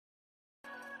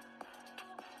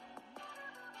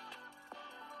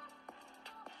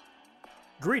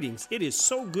Greetings. It is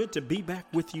so good to be back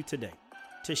with you today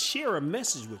to share a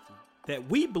message with you that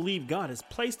we believe God has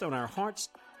placed on our hearts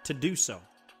to do so.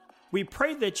 We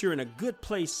pray that you're in a good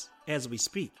place as we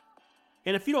speak.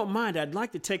 And if you don't mind, I'd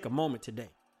like to take a moment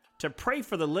today to pray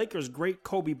for the Lakers' great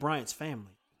Kobe Bryant's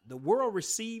family. The world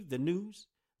received the news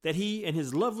that he and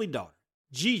his lovely daughter,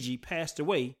 Gigi, passed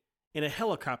away in a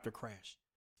helicopter crash.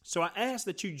 So I ask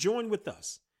that you join with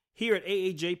us here at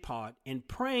AAJ Pod in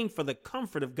praying for the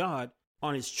comfort of God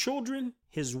on his children,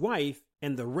 his wife,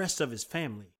 and the rest of his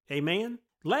family. Amen.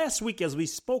 Last week, as we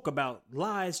spoke about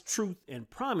lies, truth, and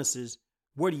promises,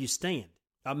 where do you stand?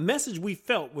 A message we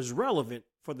felt was relevant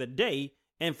for the day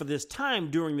and for this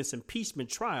time during this impeachment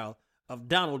trial of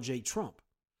Donald J. Trump.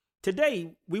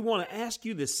 Today, we want to ask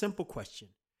you this simple question,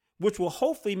 which will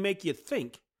hopefully make you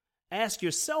think, ask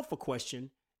yourself a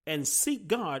question, and seek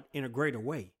God in a greater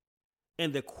way.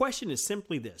 And the question is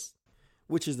simply this,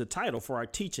 which is the title for our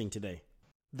teaching today.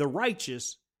 The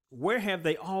righteous, where have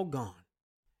they all gone?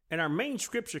 And our main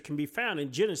scripture can be found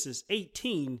in Genesis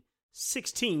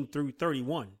 18:16 through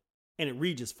 31. And it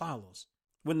reads as follows.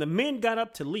 When the men got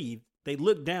up to leave, they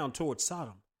looked down toward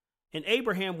Sodom. And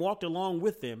Abraham walked along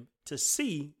with them to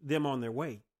see them on their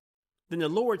way. Then the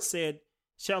Lord said,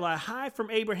 shall I hide from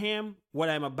Abraham what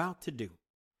I am about to do?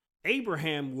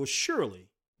 Abraham will surely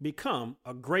become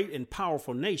a great and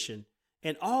powerful nation,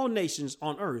 and all nations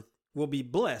on earth will be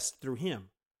blessed through him.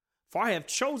 For I have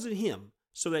chosen him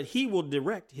so that he will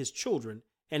direct his children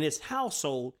and his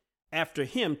household after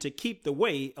him to keep the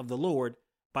way of the Lord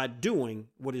by doing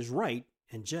what is right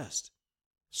and just,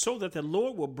 so that the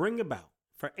Lord will bring about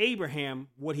for Abraham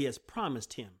what he has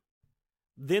promised him.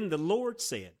 Then the Lord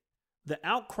said, the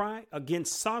outcry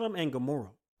against Sodom and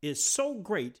Gomorrah is so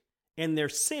great and their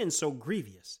sin so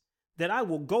grievous that I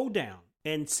will go down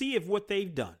and see if what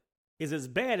they've done is as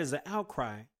bad as the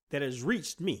outcry that has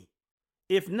reached me.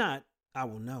 If not, I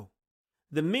will know.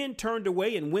 The men turned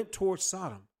away and went toward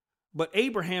Sodom, but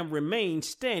Abraham remained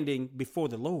standing before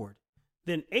the Lord.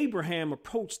 Then Abraham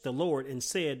approached the Lord and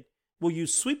said, will you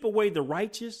sweep away the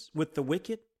righteous with the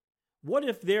wicked? What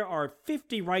if there are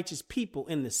 50 righteous people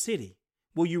in the city?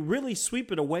 Will you really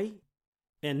sweep it away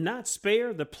and not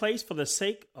spare the place for the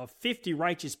sake of 50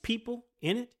 righteous people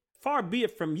in it? Far be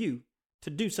it from you to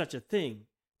do such a thing,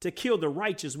 to kill the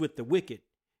righteous with the wicked,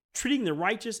 treating the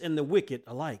righteous and the wicked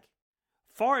alike.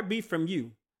 Far it be from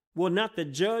you, will not the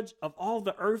judge of all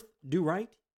the earth do right?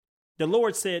 The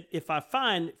Lord said, if I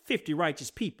find 50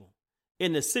 righteous people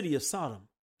in the city of Sodom,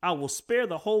 I will spare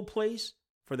the whole place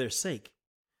for their sake.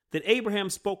 Then Abraham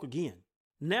spoke again.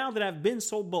 Now that I've been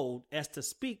so bold as to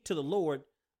speak to the Lord,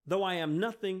 though I am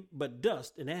nothing but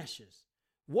dust and ashes,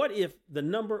 what if the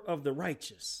number of the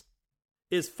righteous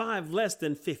is 5 less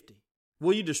than 50?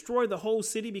 Will you destroy the whole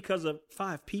city because of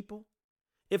 5 people?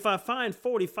 If I find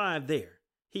 45 there,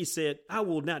 he said, I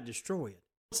will not destroy it.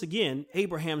 Once again,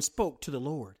 Abraham spoke to the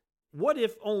Lord. What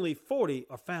if only 40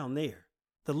 are found there?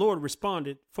 The Lord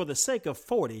responded, for the sake of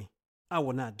 40, I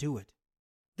will not do it.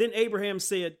 Then Abraham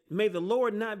said, may the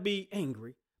Lord not be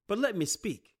angry, but let me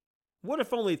speak. What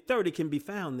if only 30 can be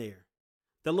found there?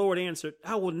 The Lord answered,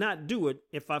 I will not do it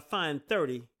if I find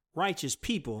 30 righteous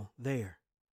people there.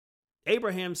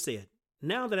 Abraham said,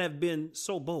 now that I've been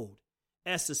so bold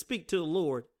as to speak to the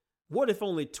Lord, what if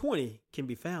only 20 can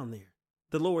be found there?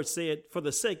 The Lord said, for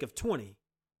the sake of 20,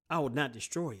 I will not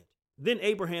destroy it. Then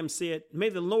Abraham said, may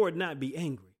the Lord not be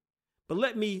angry, but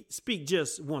let me speak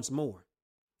just once more.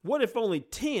 What if only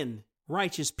 10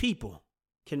 righteous people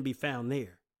can be found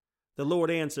there? The Lord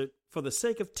answered, for the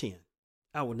sake of 10,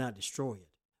 I will not destroy it.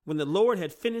 When the Lord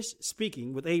had finished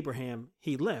speaking with Abraham,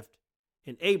 he left,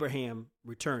 and Abraham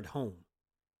returned home.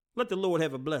 Let the Lord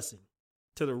have a blessing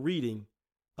to the reading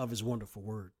of his wonderful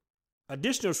word.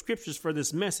 Additional scriptures for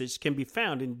this message can be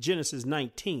found in Genesis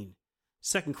 19,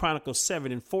 2 Chronicles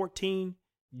 7 and 14,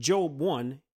 Job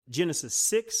 1, Genesis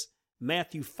 6,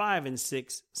 Matthew 5 and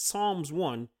 6, Psalms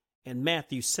 1, and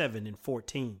Matthew 7 and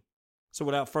 14. So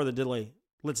without further delay,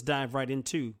 let's dive right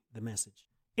into the message.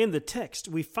 In the text,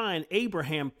 we find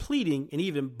Abraham pleading and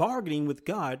even bargaining with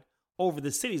God over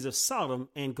the cities of Sodom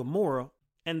and Gomorrah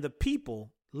and the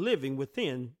people living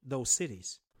within those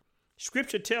cities.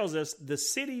 Scripture tells us the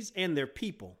cities and their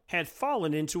people had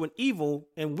fallen into an evil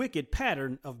and wicked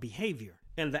pattern of behavior,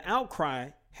 and the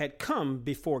outcry had come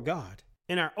before God.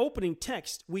 In our opening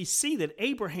text, we see that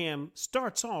Abraham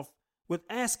starts off with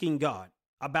asking God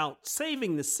about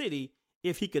saving the city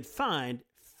if he could find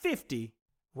 50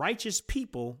 righteous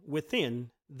people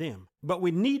within them. But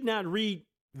we need not read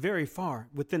very far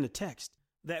within the text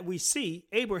that we see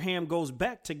Abraham goes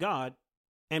back to God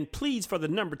and pleads for the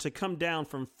number to come down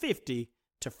from 50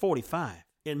 to 45.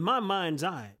 In my mind's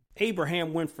eye,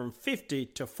 Abraham went from 50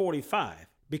 to 45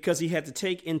 because he had to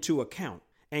take into account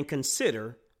and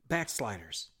consider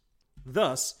backsliders.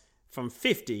 Thus, from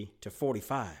 50 to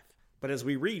 45. But as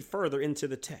we read further into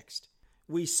the text,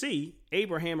 we see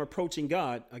Abraham approaching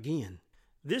God again,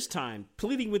 this time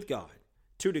pleading with God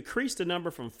to decrease the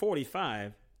number from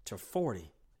 45 to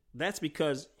 40. That's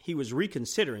because he was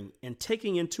reconsidering and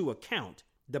taking into account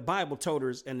the Bible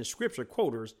toters and the scripture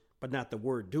quoters, but not the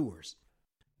word doers.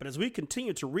 But as we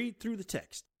continue to read through the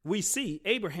text, we see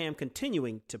Abraham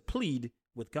continuing to plead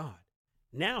with God.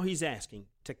 Now he's asking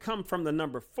to come from the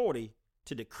number 40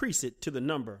 to decrease it to the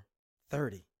number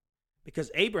 30.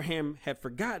 Because Abraham had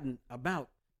forgotten about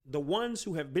the ones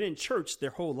who have been in church their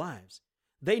whole lives.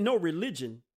 They know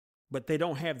religion, but they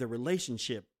don't have the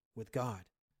relationship with God.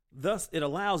 Thus, it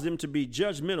allows them to be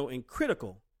judgmental and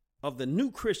critical of the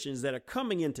new Christians that are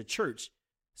coming into church,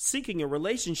 seeking a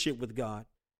relationship with God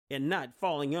and not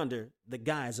falling under the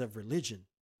guise of religion.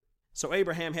 So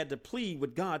Abraham had to plead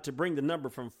with God to bring the number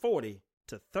from 40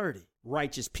 to 30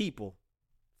 righteous people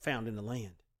found in the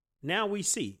land. Now we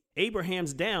see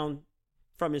Abraham's down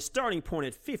from his starting point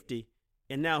at 50,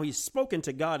 and now he's spoken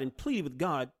to God and pleaded with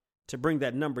God to bring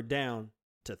that number down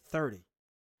to 30.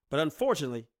 But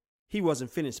unfortunately, he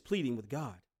wasn't finished pleading with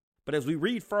God. But as we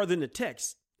read further in the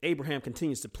text, Abraham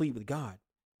continues to plead with God,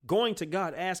 going to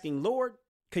God asking, Lord,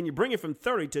 can you bring it from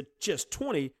 30 to just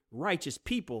 20 righteous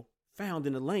people found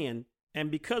in the land?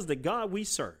 And because the God we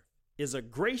serve is a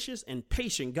gracious and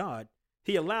patient God,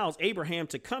 he allows Abraham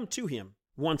to come to him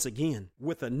once again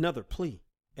with another plea.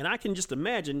 And I can just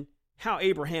imagine how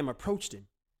Abraham approached him.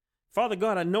 Father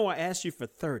God, I know I asked you for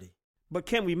 30, but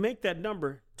can we make that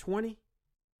number 20?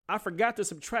 I forgot to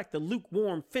subtract the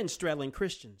lukewarm, fence-straddling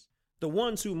Christians, the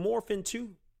ones who morph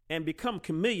into and become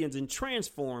chameleons and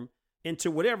transform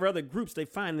into whatever other groups they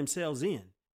find themselves in.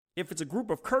 If it's a group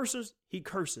of cursers, he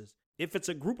curses. If it's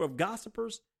a group of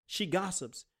gossipers, she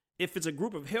gossips. If it's a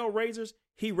group of hell raisers,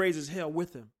 he raises hell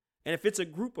with them. And if it's a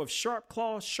group of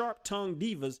sharp-clawed, sharp-tongued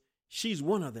divas, she's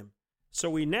one of them. So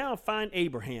we now find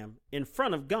Abraham in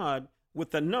front of God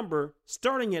with a number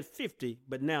starting at 50,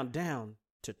 but now down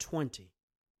to 20.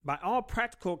 By all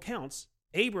practical accounts,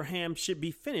 Abraham should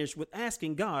be finished with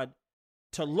asking God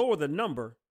to lower the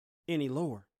number any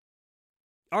lower.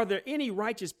 Are there any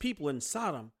righteous people in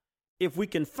Sodom? If we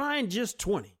can find just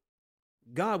 20,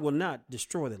 God will not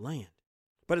destroy the land.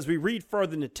 But as we read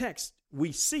further in the text,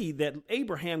 we see that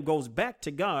Abraham goes back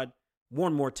to God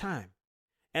one more time.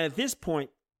 And at this point,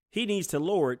 he needs to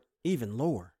lower it even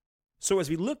lower. So as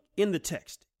we look in the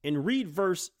text and read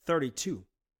verse 32,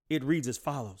 it reads as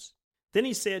follows. Then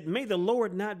he said, may the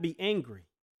Lord not be angry,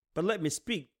 but let me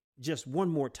speak just one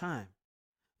more time.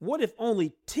 What if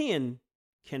only 10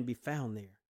 can be found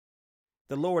there?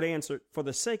 The Lord answered, for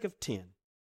the sake of 10,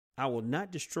 I will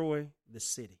not destroy the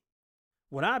city.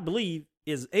 What I believe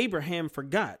is Abraham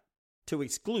forgot to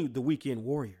exclude the weekend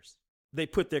warriors. They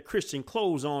put their Christian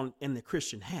clothes on and their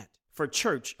Christian hat for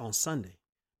church on Sunday.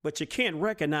 But you can't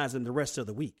recognize them the rest of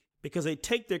the week because they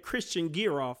take their Christian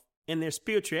gear off and their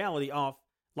spirituality off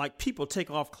like people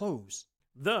take off clothes.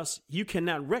 Thus, you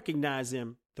cannot recognize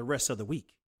them the rest of the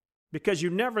week because you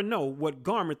never know what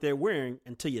garment they're wearing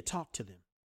until you talk to them.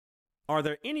 Are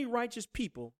there any righteous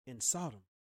people in Sodom?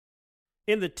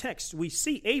 In the text, we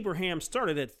see Abraham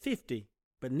started at 50,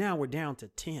 but now we're down to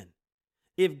 10.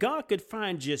 If God could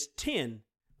find just 10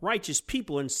 righteous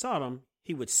people in Sodom,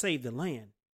 he would save the land.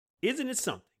 Isn't it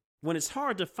something when it's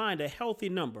hard to find a healthy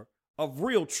number of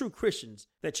real true Christians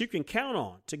that you can count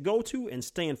on to go to and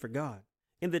stand for God?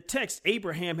 In the text,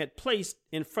 Abraham had placed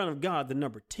in front of God the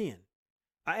number 10.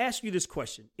 I ask you this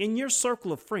question. In your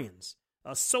circle of friends,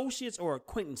 associates, or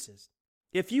acquaintances,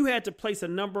 if you had to place a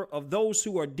number of those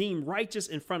who are deemed righteous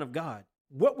in front of God,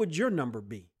 what would your number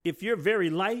be if your very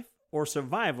life or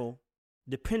survival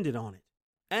depended on it?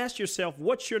 Ask yourself,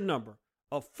 what's your number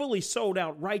of fully sold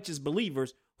out righteous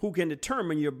believers who can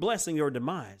determine your blessing or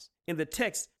demise? In the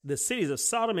text, the cities of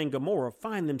Sodom and Gomorrah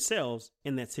find themselves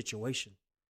in that situation.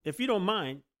 If you don't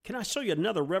mind, can I show you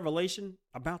another revelation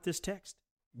about this text?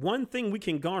 One thing we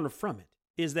can garner from it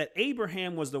is that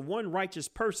Abraham was the one righteous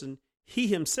person he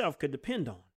himself could depend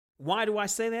on. Why do I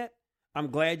say that? I'm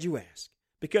glad you asked.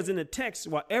 Because in the text,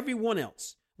 while everyone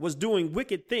else was doing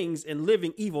wicked things and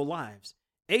living evil lives,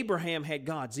 Abraham had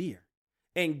God's ear,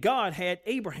 and God had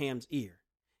Abraham's ear.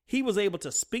 He was able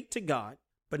to speak to God,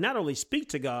 but not only speak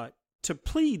to God, to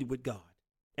plead with God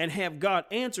and have God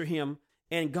answer him,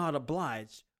 and God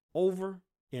obliged over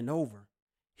and over.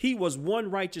 He was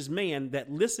one righteous man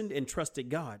that listened and trusted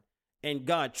God, and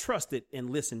God trusted and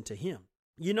listened to him.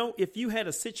 You know, if you had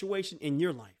a situation in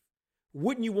your life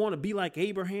Wouldn't you want to be like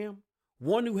Abraham?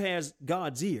 One who has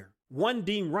God's ear, one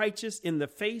deemed righteous in the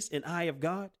face and eye of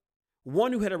God,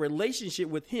 one who had a relationship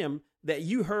with him that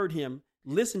you heard him,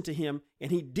 listened to him,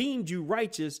 and he deemed you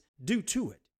righteous due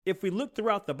to it. If we look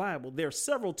throughout the Bible, there are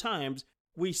several times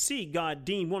we see God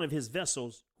deem one of his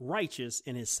vessels righteous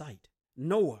in his sight.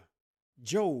 Noah,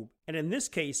 Job, and in this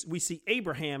case, we see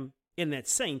Abraham in that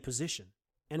same position.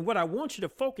 And what I want you to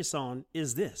focus on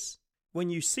is this. When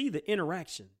you see the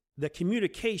interaction, the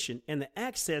communication, and the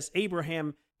access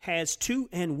Abraham has to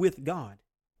and with God,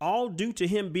 all due to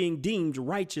him being deemed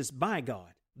righteous by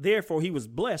God. Therefore, he was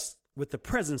blessed with the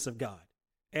presence of God.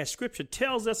 As scripture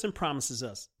tells us and promises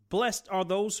us, blessed are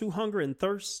those who hunger and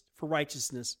thirst for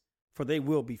righteousness, for they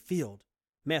will be filled.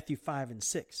 Matthew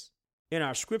 5:6. In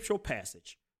our scriptural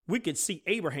passage, we could see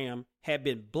Abraham had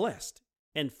been blessed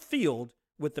and filled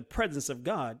with the presence of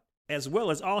God, as well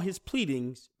as all his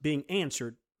pleadings being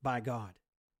answered by God.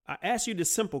 I ask you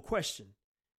this simple question.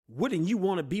 Wouldn't you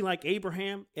want to be like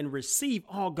Abraham and receive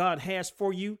all God has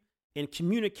for you in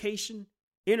communication,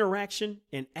 interaction,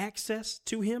 and access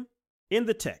to him? In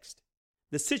the text,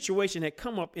 the situation had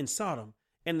come up in Sodom,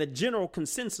 and the general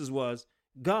consensus was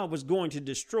God was going to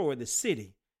destroy the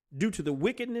city due to the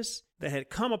wickedness that had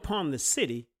come upon the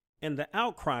city and the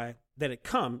outcry that had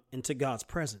come into God's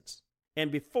presence and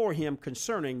before him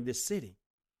concerning this city.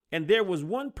 And there was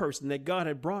one person that God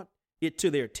had brought it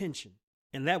to their attention,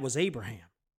 and that was Abraham.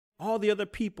 All the other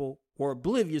people were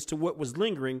oblivious to what was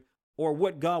lingering or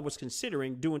what God was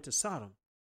considering doing to Sodom.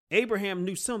 Abraham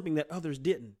knew something that others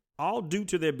didn't, all due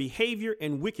to their behavior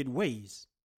and wicked ways.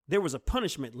 There was a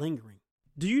punishment lingering.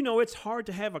 Do you know it's hard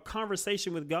to have a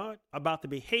conversation with God about the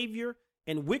behavior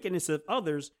and wickedness of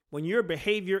others when your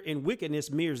behavior and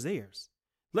wickedness mirrors theirs?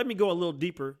 Let me go a little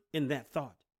deeper in that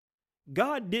thought.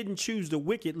 God didn't choose the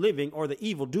wicked living or the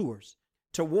evildoers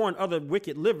to warn other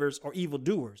wicked livers or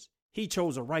evildoers. He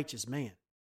chose a righteous man.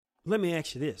 Let me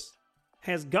ask you this.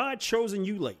 Has God chosen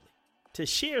you lately to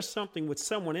share something with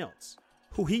someone else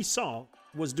who he saw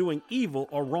was doing evil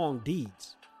or wrong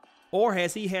deeds? Or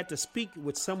has he had to speak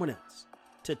with someone else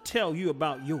to tell you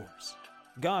about yours?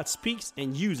 God speaks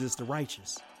and uses the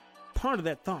righteous. Ponder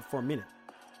that thought for a minute.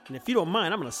 And if you don't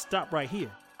mind, I'm going to stop right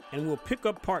here and we'll pick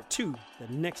up part 2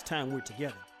 the next time we're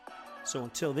together. So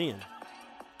until then,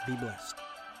 be blessed.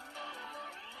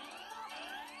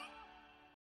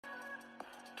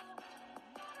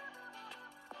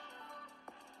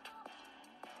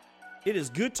 It is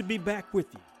good to be back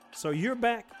with you. So you're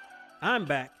back, I'm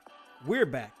back, we're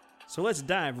back. So let's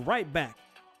dive right back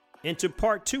into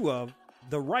part 2 of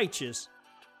The Righteous.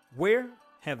 Where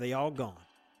have they all gone?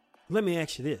 Let me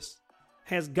ask you this.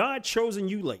 Has God chosen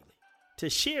you lately to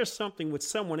share something with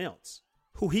someone else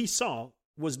who he saw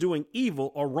was doing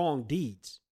evil or wrong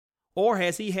deeds? Or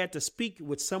has he had to speak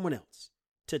with someone else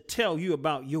to tell you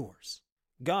about yours?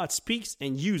 God speaks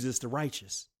and uses the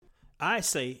righteous. I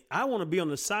say, I want to be on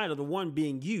the side of the one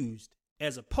being used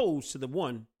as opposed to the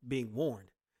one being warned.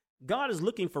 God is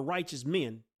looking for righteous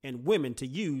men and women to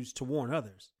use to warn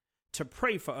others, to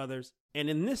pray for others, and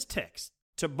in this text,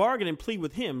 to bargain and plead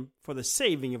with him for the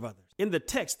saving of others. In the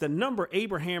text, the number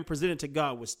Abraham presented to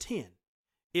God was 10.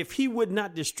 If he would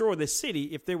not destroy the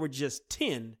city if there were just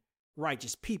 10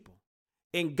 righteous people.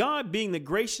 And God, being the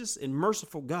gracious and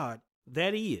merciful God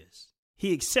that he is,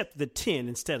 he accepted the 10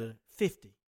 instead of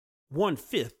 50.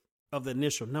 1/5 of the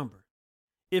initial number.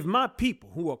 If my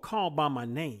people who are called by my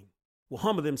name will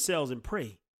humble themselves and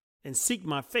pray and seek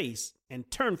my face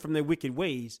and turn from their wicked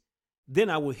ways, then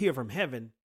I will hear from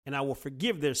heaven and I will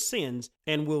forgive their sins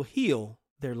and will heal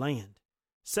their land.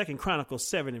 2 Chronicles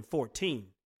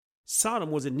 7:14.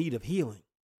 Sodom was in need of healing.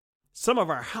 Some of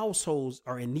our households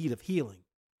are in need of healing.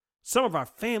 Some of our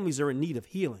families are in need of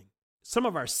healing. Some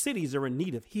of our cities are in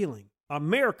need of healing.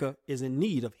 America is in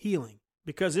need of healing.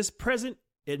 Because its present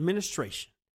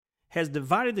administration has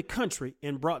divided the country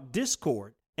and brought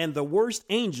discord and the worst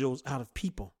angels out of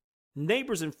people,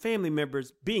 neighbors and family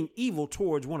members being evil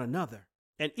towards one another,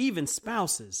 and even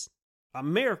spouses.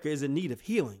 America is in need of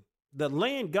healing. The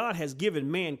land God has given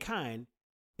mankind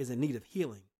is in need of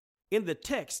healing. In the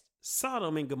text,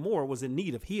 Sodom and Gomorrah was in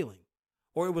need of healing,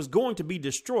 or it was going to be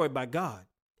destroyed by God.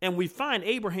 And we find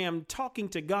Abraham talking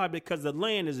to God because the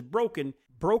land is broken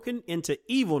into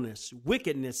evilness,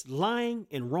 wickedness, lying,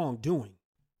 and wrongdoing.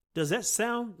 Does that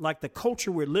sound like the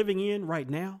culture we're living in right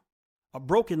now? A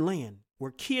broken land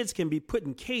where kids can be put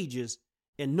in cages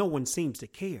and no one seems to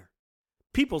care.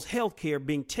 People's health care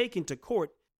being taken to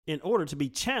court in order to be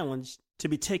challenged to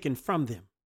be taken from them,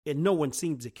 and no one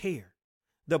seems to care.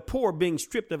 The poor being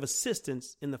stripped of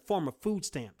assistance in the form of food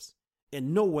stamps,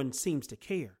 and no one seems to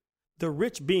care. The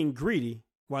rich being greedy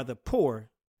while the poor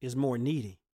is more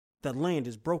needy. The land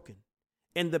is broken,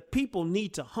 and the people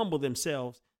need to humble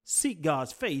themselves, seek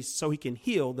God's face so he can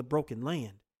heal the broken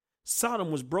land. Sodom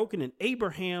was broken, and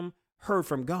Abraham heard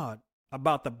from God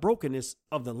about the brokenness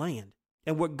of the land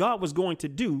and what God was going to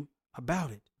do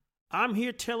about it. I'm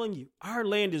here telling you, our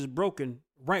land is broken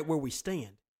right where we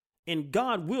stand, and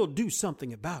God will do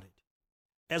something about it.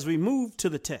 As we move to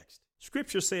the text,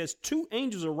 Scripture says 2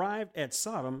 angels arrived at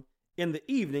Sodom in the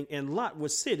evening, and Lot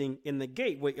was sitting in the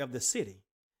gateway of the city.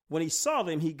 When he saw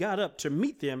them, he got up to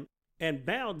meet them and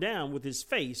bowed down with his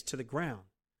face to the ground.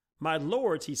 My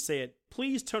lords, he said,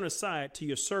 please turn aside to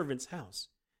your servant's house.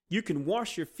 You can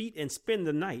wash your feet and spend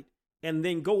the night, and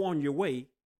then go on your way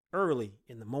early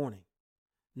in the morning.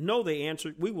 No, they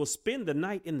answered, we will spend the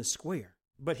night in the square.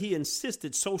 But he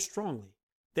insisted so strongly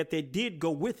that they did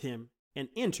go with him and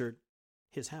entered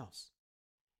his house.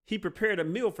 He prepared a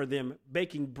meal for them,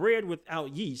 baking bread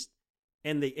without yeast,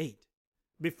 and they ate.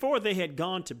 Before they had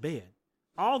gone to bed,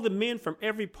 all the men from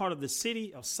every part of the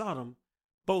city of Sodom,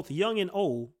 both young and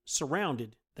old,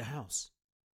 surrounded the house.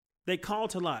 They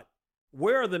called to Lot,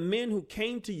 where are the men who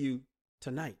came to you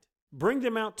tonight? Bring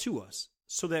them out to us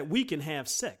so that we can have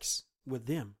sex with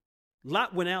them.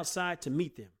 Lot went outside to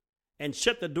meet them and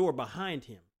shut the door behind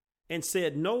him and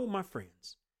said, no, my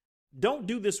friends, don't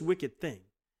do this wicked thing.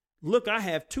 Look, I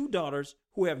have 2 daughters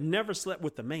who have never slept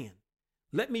with a man.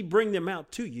 Let me bring them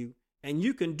out to you, and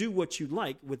you can do what you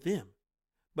like with them.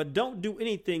 But don't do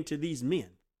anything to these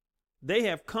men. They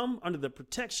have come under the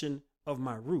protection of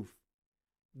my roof.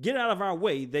 Get out of our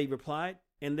way, they replied,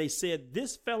 and they said,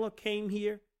 this fellow came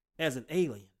here as an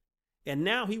alien, and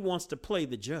now he wants to play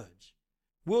the judge.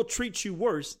 We'll treat you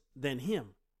worse than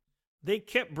him. They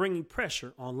kept bringing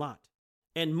pressure on Lot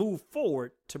and moved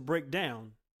forward to break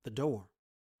down the door.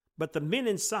 But the men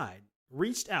inside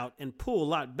reached out and pulled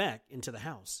Lot back into the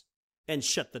house and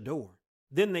shut the door.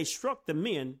 Then they struck the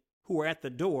men who were at the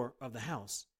door of the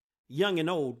house, young and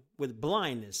old, with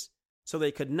blindness, so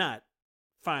they could not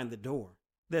find the door.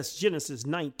 That's Genesis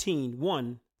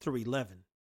 19:1-11.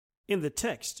 In the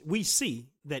text, we see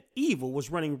that evil was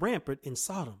running rampant in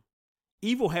Sodom.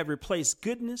 Evil had replaced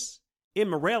goodness,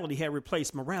 immorality had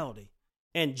replaced morality,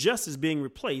 and justice being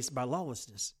replaced by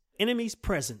lawlessness. Enemy's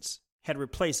presence had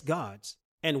replaced God's,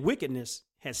 and wickedness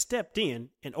had stepped in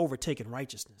and overtaken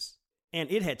righteousness. And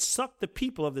it had sucked the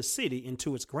people of the city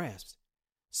into its grasp.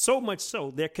 So much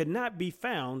so, there could not be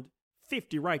found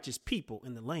 50 righteous people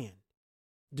in the land.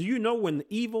 Do you know when the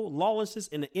evil, lawlessness,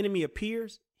 and the enemy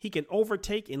appears, he can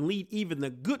overtake and lead even the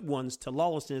good ones to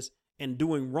lawlessness and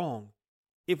doing wrong?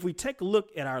 If we take a look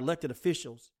at our elected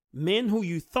officials, men who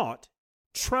you thought,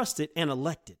 trusted, and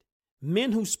elected,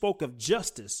 men who spoke of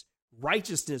justice,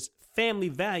 righteousness, family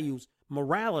values,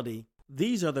 morality,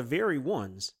 these are the very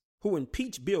ones who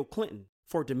impeached Bill Clinton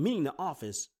for demeaning the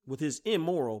office with his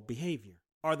immoral behavior,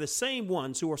 are the same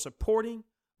ones who are supporting,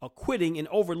 acquitting, and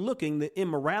overlooking the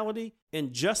immorality,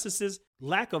 injustices,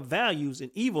 lack of values,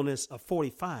 and evilness of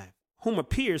 45, whom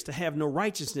appears to have no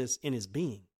righteousness in his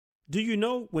being. Do you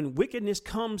know when wickedness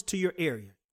comes to your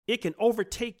area, it can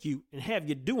overtake you and have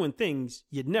you doing things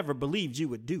you'd never believed you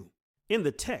would do? In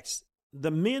the text,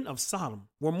 the men of Sodom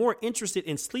were more interested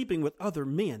in sleeping with other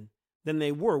men than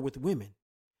they were with women.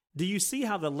 Do you see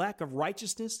how the lack of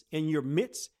righteousness in your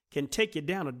midst can take you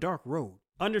down a dark road?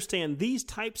 Understand, these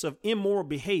types of immoral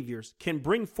behaviors can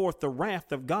bring forth the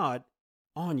wrath of God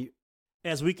on you,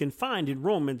 as we can find in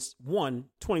Romans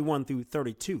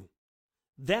 1:21-32.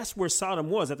 That's where Sodom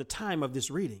was at the time of this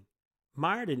reading,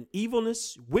 mired in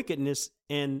evilness, wickedness,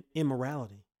 and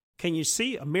immorality. Can you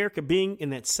see America being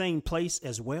in that same place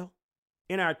as well?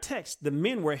 In our text, the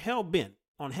men were hell-bent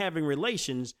on having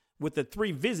relations with the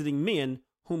 3 visiting men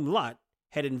whom Lot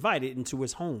had invited into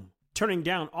his home, turning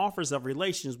down offers of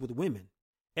relations with women.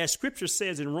 As Scripture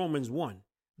says in Romans 1,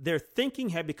 their thinking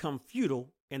had become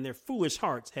futile and their foolish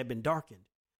hearts had been darkened.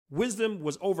 Wisdom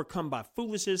was overcome by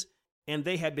foolishness, and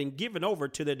they had been given over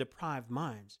to their deprived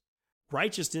minds.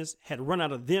 Righteousness had run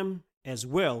out of them as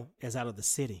well as out of the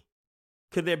city.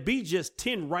 Could there be just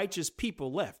 10 righteous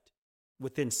people left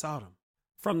within Sodom?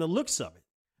 From the looks of it,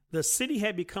 the city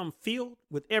had become filled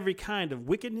with every kind of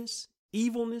wickedness,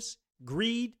 evilness,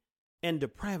 greed, and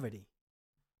depravity.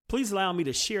 Please allow me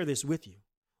to share this with you.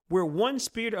 Where one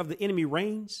spirit of the enemy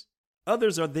reigns,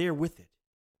 others are there with it.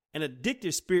 An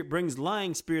addictive spirit brings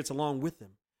lying spirits along with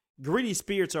them. Greedy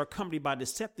spirits are accompanied by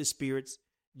deceptive spirits,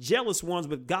 jealous ones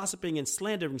with gossiping and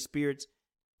slandering spirits.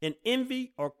 An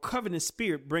envy or covetous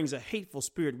spirit brings a hateful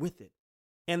spirit with it.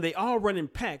 And they all run in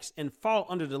packs and fall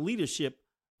under the leadership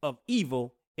of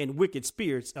evil and wicked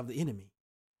spirits of the enemy.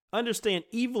 Understand,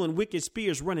 evil and wicked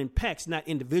spirits run in packs, not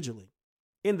individually.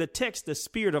 In the text, the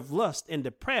spirit of lust and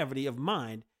depravity of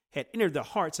mind had entered the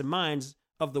hearts and minds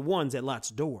of the ones at Lot's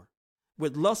door,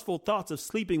 with lustful thoughts of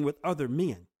sleeping with other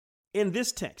men. In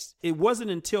this text, it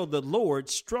wasn't until the Lord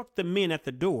struck the men at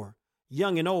the door,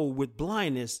 young and old, with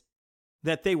blindness,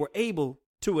 that they were able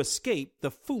to escape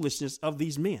the foolishness of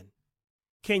these men.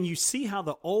 Can you see how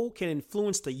the old can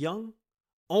influence the young?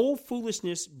 Old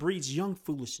foolishness breeds young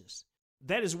foolishness.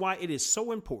 That is why it is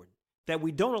so important that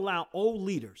we don't allow old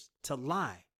leaders to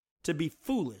lie, to be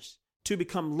foolish, to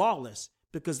become lawless,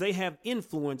 because they have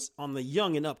influence on the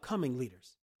young and upcoming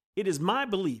leaders. It is my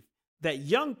belief that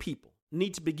young people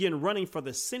need to begin running for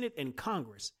the Senate and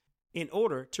Congress in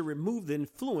order to remove the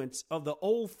influence of the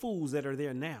old fools that are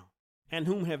there now and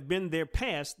whom have been there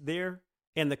past there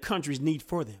and the country's need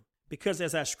for them. Because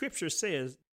as our scripture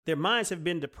says, their minds have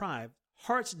been deprived,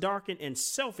 hearts darkened, and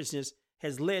selfishness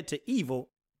has led to evil,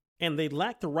 and they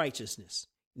lack the righteousness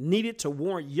needed to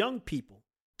warn young people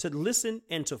to listen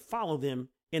and to follow them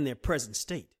in their present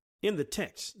state. In the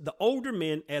text, the older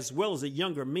men as well as the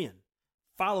younger men,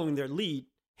 following their lead,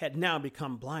 had now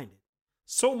become blinded.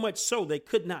 So much so they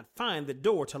could not find the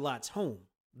door to Lot's home.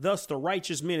 Thus the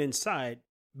righteous men inside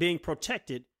being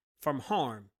protected from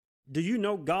harm. Do you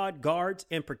know God guards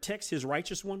and protects his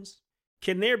righteous ones?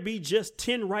 Can there be just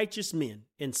 10 righteous men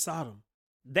in Sodom?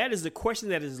 That is the question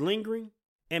that is lingering.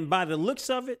 And by the looks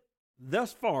of it,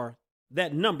 thus far,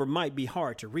 that number might be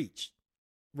hard to reach.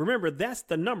 Remember, that's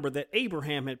the number that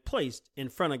Abraham had placed in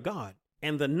front of God,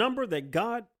 and the number that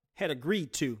God had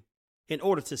agreed to in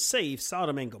order to save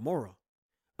Sodom and Gomorrah.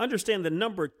 Understand the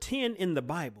number 10 in the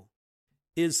Bible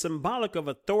is symbolic of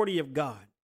authority of God,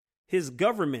 his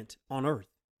government on earth,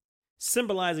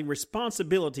 symbolizing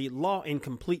responsibility, law, and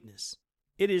completeness.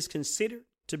 It is considered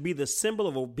to be the symbol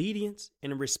of obedience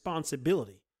and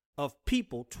responsibility of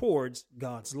people towards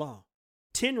God's law.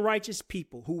 10 righteous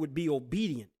people who would be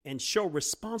obedient and show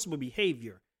responsible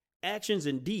behavior, actions,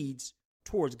 and deeds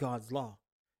towards God's law.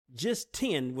 Just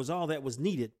 10 was all that was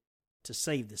needed to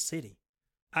save the city.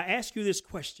 I ask you this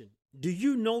question. Do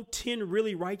you know 10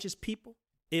 really righteous people?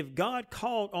 If God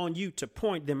called on you to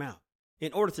point them out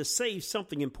in order to save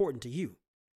something important to you,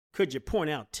 could you point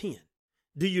out 10?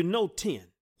 Do you know 10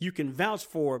 you can vouch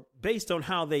for based on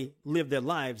how they live their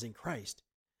lives in Christ,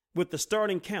 with the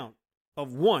starting count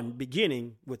of 1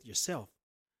 beginning with yourself?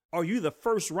 Are you the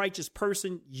first righteous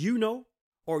person you know,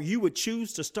 or you would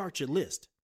choose to start your list?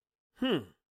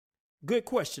 Good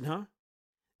question, huh?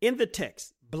 In the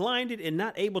text, blinded and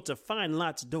not able to find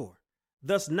Lot's door,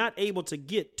 thus not able to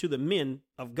get to the men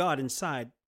of God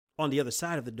inside on the other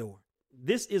side of the door.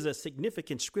 This is a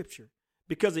significant scripture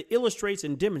because it illustrates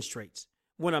and demonstrates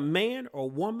when a man or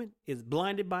woman is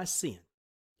blinded by sin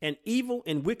and evil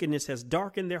and wickedness has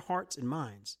darkened their hearts and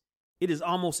minds, it is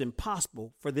almost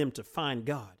impossible for them to find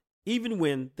God, even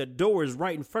when the door is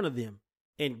right in front of them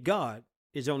and God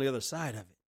is on the other side of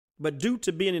it. But due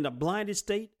to being in a blinded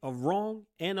state of wrong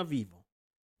and of evil,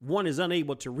 one is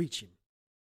unable to reach him.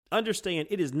 Understand,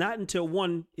 it is not until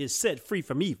one is set free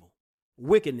from evil,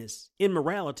 wickedness,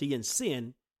 immorality, and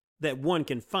sin that one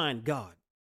can find God.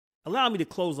 Allow me to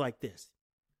close like this.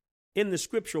 In the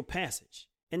scriptural passage,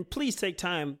 and please take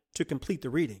time to complete the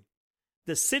reading,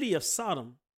 the city of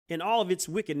Sodom and all of its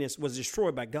wickedness was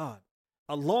destroyed by God,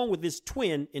 along with its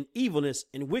twin in evilness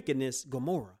and wickedness,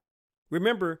 Gomorrah.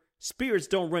 Remember, spirits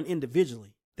don't run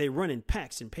individually. They run in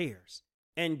packs and pairs.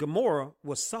 And Gomorrah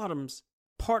was Sodom's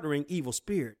partnering evil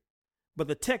spirit. But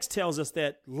the text tells us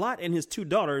that Lot and his 2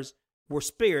 daughters were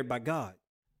spared by God.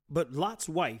 But Lot's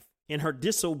wife, in her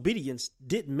disobedience,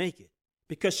 didn't make it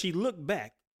because she looked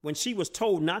back when she was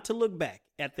told not to look back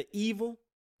at the evil,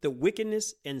 the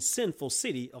wickedness, and sinful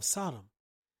city of Sodom.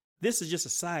 This is just a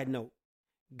side note.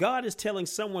 God is telling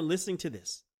someone listening to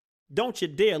this, don't you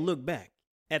dare look back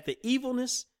at the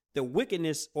evilness, the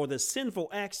wickedness, or the sinful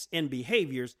acts and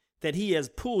behaviors that he has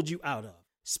pulled you out of,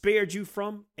 spared you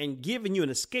from, and given you an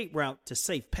escape route to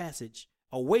safe passage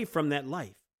away from that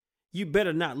life. You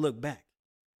better not look back.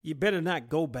 You better not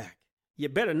go back. You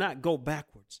better not go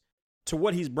backwards to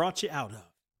what he's brought you out of,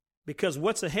 because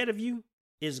what's ahead of you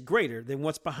is greater than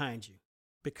what's behind you,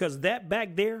 because that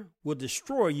back there will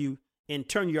destroy you and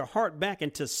turn your heart back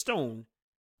into stone,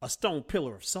 a stone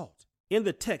pillar of salt. In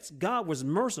the text, God was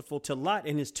merciful to Lot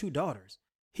and his 2 daughters.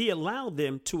 He allowed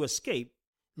them to escape,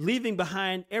 leaving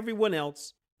behind everyone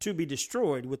else to be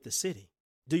destroyed with the city.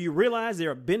 Do you realize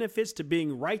there are benefits to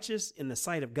being righteous in the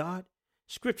sight of God?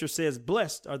 Scripture says,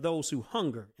 blessed are those who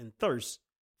hunger and thirst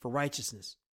for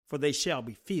righteousness, for they shall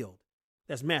be filled.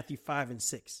 That's Matthew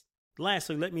 5:6.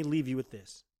 Lastly, let me leave you with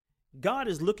this. God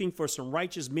is looking for some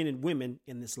righteous men and women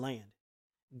in this land.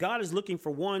 God is looking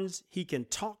for ones he can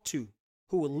talk to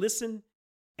who will listen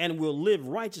and will live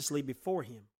righteously before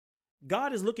him.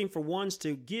 God is looking for ones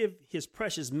to give his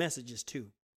precious messages to.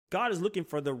 God is looking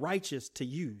for the righteous to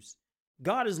use.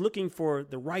 God is looking for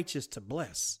the righteous to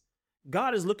bless.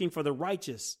 God is looking for the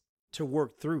righteous to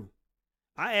work through.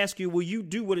 I ask you, will you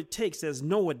do what it takes as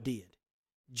Noah did,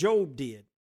 Job did,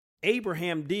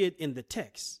 Abraham did in the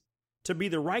text, to be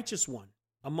the righteous one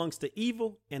amongst the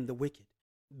evil and the wicked?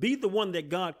 Be the one that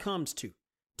God comes to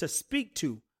speak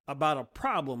to about a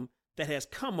problem that has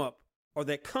come up or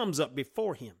that comes up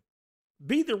before him.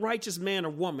 Be the righteous man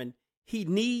or woman he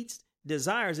needs,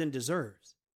 desires, and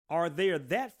deserves. Are there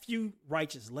that few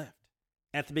righteous left?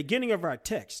 At the beginning of our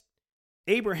text,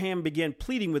 Abraham began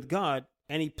pleading with God,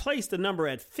 and he placed the number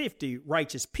at 50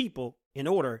 righteous people in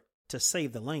order to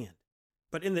save the land.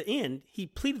 But in the end, he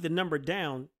pleaded the number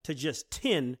down to just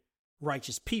 10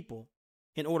 righteous people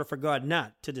in order for God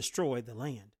not to destroy the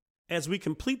land. As we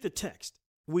complete the text,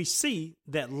 we see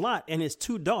that Lot and his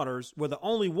 2 daughters were the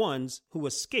only ones who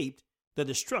escaped the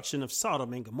destruction of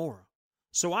Sodom and Gomorrah.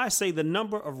 So I say the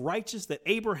number of righteous that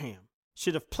Abraham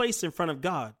should have placed in front of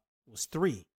God was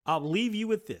 3. I'll leave you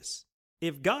with this.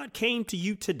 If God came to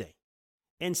you today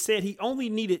and said he only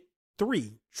needed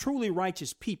 3 truly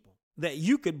righteous people that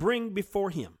you could bring before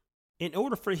him in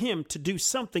order for him to do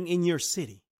something in your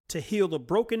city, to heal the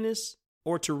brokenness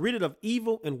or to rid it of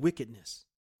evil and wickedness,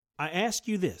 I ask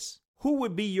you this: who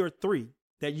would be your 3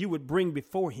 that you would bring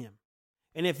before him?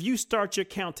 And if you start your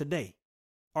count today,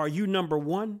 are you number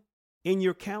 1 in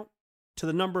your count to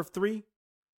the number of 3?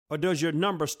 Or does your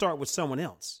number start with someone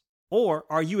else? Or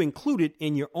are you included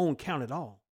in your own count at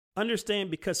all? Understand,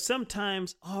 because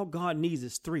sometimes all God needs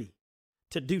is 3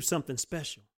 to do something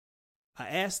special. I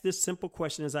ask this simple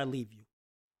question as I leave you: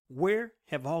 where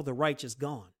have all the righteous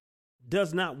gone?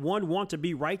 Does not one want to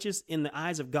be righteous in the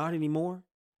eyes of God anymore?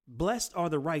 Blessed are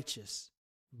the righteous.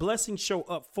 Blessings show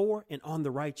up for and on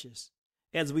the righteous,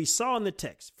 as we saw in the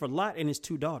text for Lot and his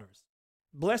 2 daughters.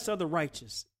 Blessed are the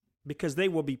righteous, because they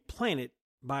will be planted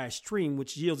by a stream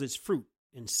which yields its fruit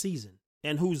in season,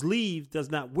 and whose leaves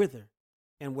does not wither,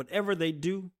 and whatever they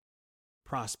do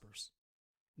prospers.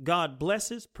 God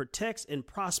blesses, protects, and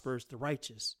prospers the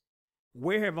righteous.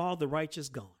 Where have all the righteous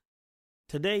gone?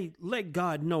 Today, let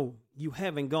God know you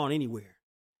haven't gone anywhere.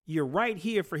 You're right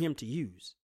here for him to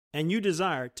use, and you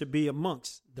desire to be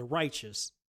amongst the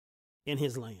righteous in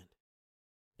his land.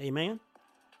 Amen.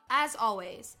 As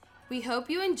always, we hope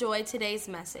you enjoyed today's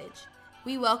message.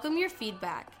 We welcome your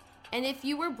feedback, and if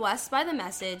you were blessed by the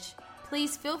message,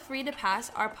 please feel free to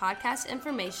pass our podcast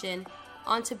information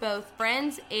on to both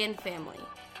friends and family.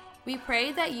 We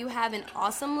pray that you have an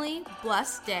awesomely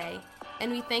blessed day,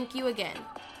 and we thank you again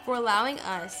for allowing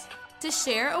us to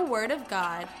share a word of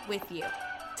God with you.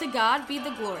 To God be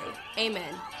the glory.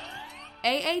 Amen.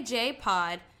 AAJ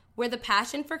Pod, where the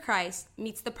passion for Christ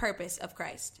meets the purpose of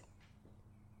Christ.